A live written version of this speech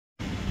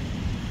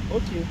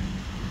Okay.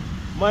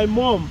 My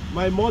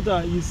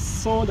mother is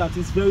someone that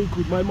is very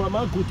good. My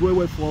mama good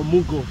well for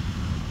Omugo.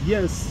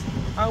 Yes.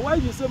 And why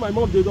you say my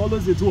mom did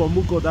always do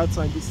Omugo that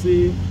time? They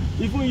say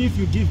even if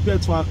you give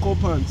birth to her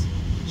compound,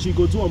 she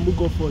go do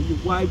Omugo for you.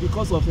 Why?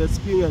 Because of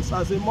experience.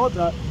 As a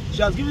mother,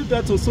 she has given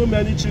birth to so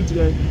many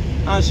children,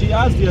 and she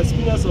has the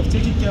experience of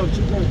taking care of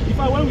children. In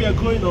fact, when we are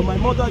growing up, my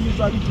mother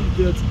usually give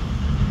birth.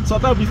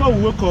 Sometimes before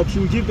we woke up, she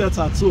would give birth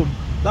at home.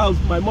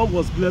 My mom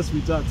was blessed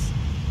with that.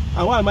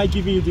 And why am I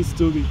giving you this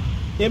story?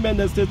 Amen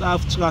Estate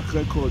have track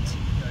record.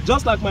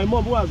 Just like my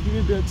mom, who has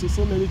given birth to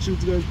so many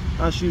children,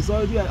 and she's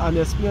already an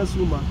experienced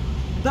woman.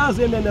 That's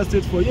Amen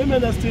Estate for you.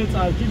 Amen Estate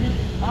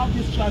have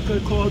this track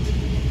record.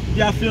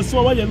 Their phase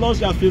 1, when they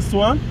launched their phase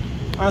 1,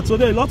 and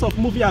today a lot of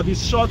movies have been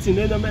shot in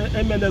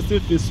Amen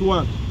Estate phase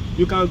 1.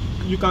 You can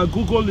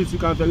Google it, you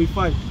can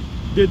verify.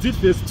 They did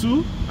phase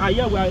 2, and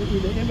here we are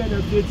in the Amen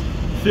Estate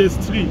phase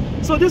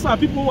 3. So these are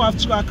people who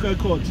have track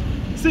record.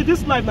 See,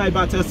 this life now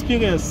about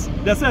experience.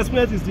 They say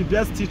experience is the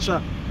best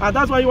teacher, and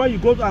that's why when you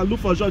go and look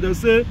for a job, they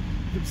say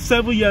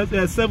 7 years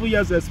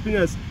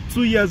experience,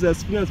 2 years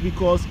experience,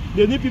 because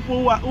they need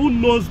people who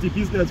knows the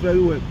business very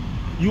well.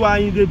 You are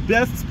in the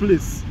best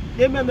place.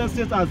 Amen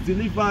Estate has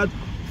delivered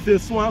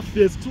phase 1,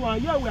 phase 2,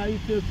 and here we are in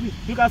phase 3.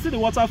 You can see the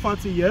water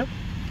fountain here.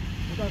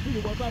 You can see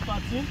the water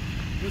fountain.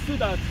 You see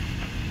that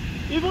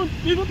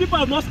even people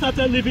have not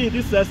started living in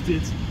this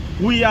estate.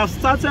 We have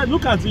started.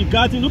 Look at the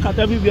garden, look at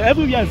everywhere.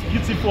 Everywhere is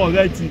beautiful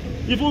already.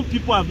 Even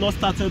people have not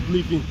started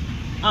living.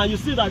 And you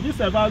see that this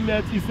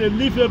environment is a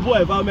livable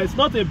environment. It's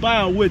not a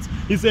buy and wait.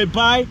 It's a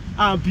buy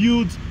and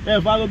build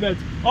environment.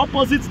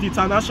 Opposite the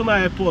international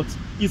airport.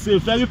 It's a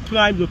very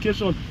prime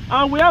location.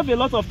 And we have a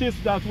lot of things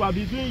that we have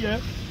been doing here.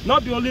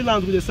 Not the only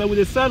land we sell.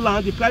 We sell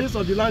land. The price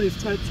of the land is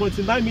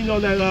 29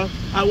 million naira.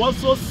 And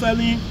also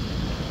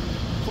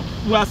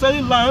we are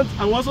selling land,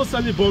 and we're also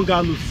selling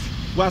bungalows.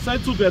 We are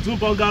selling 2-bedroom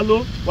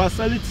bungalow. We are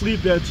selling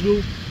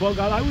 3-bedroom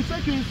bungalow. I will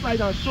take you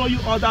inside and show you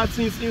other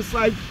things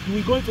inside.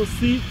 We're going to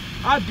see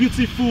how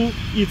beautiful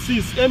it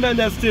is. Amen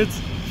Estate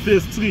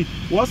phase 3.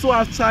 We also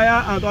have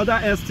Chaya and other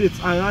estates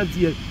around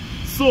here.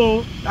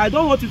 So I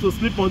don't want you to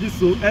sleep on this.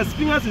 So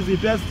experience is the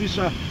best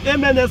teacher.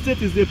 Amen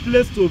Estate is the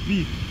place to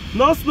be.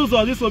 Not snooze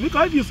on this one,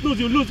 because if you snooze,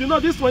 you lose. You know,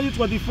 this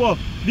 2024,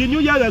 the New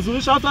Year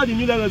resolution, after the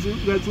New Year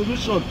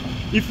resolution,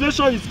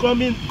 inflation is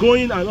coming,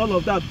 going, and all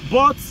of that.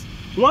 But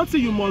one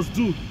thing you must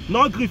do,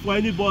 not grieve for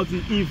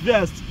anybody,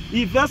 invest.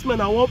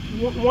 Investment and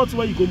what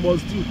way you go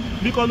must do.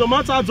 Because no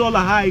matter dollar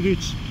high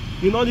reach,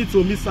 you don't need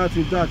to miss out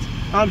in that.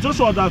 I'm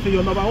Joshua Dafe,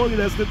 your #1 real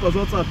estate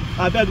consultant.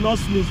 I beg not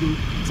snooze.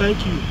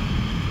 Thank you.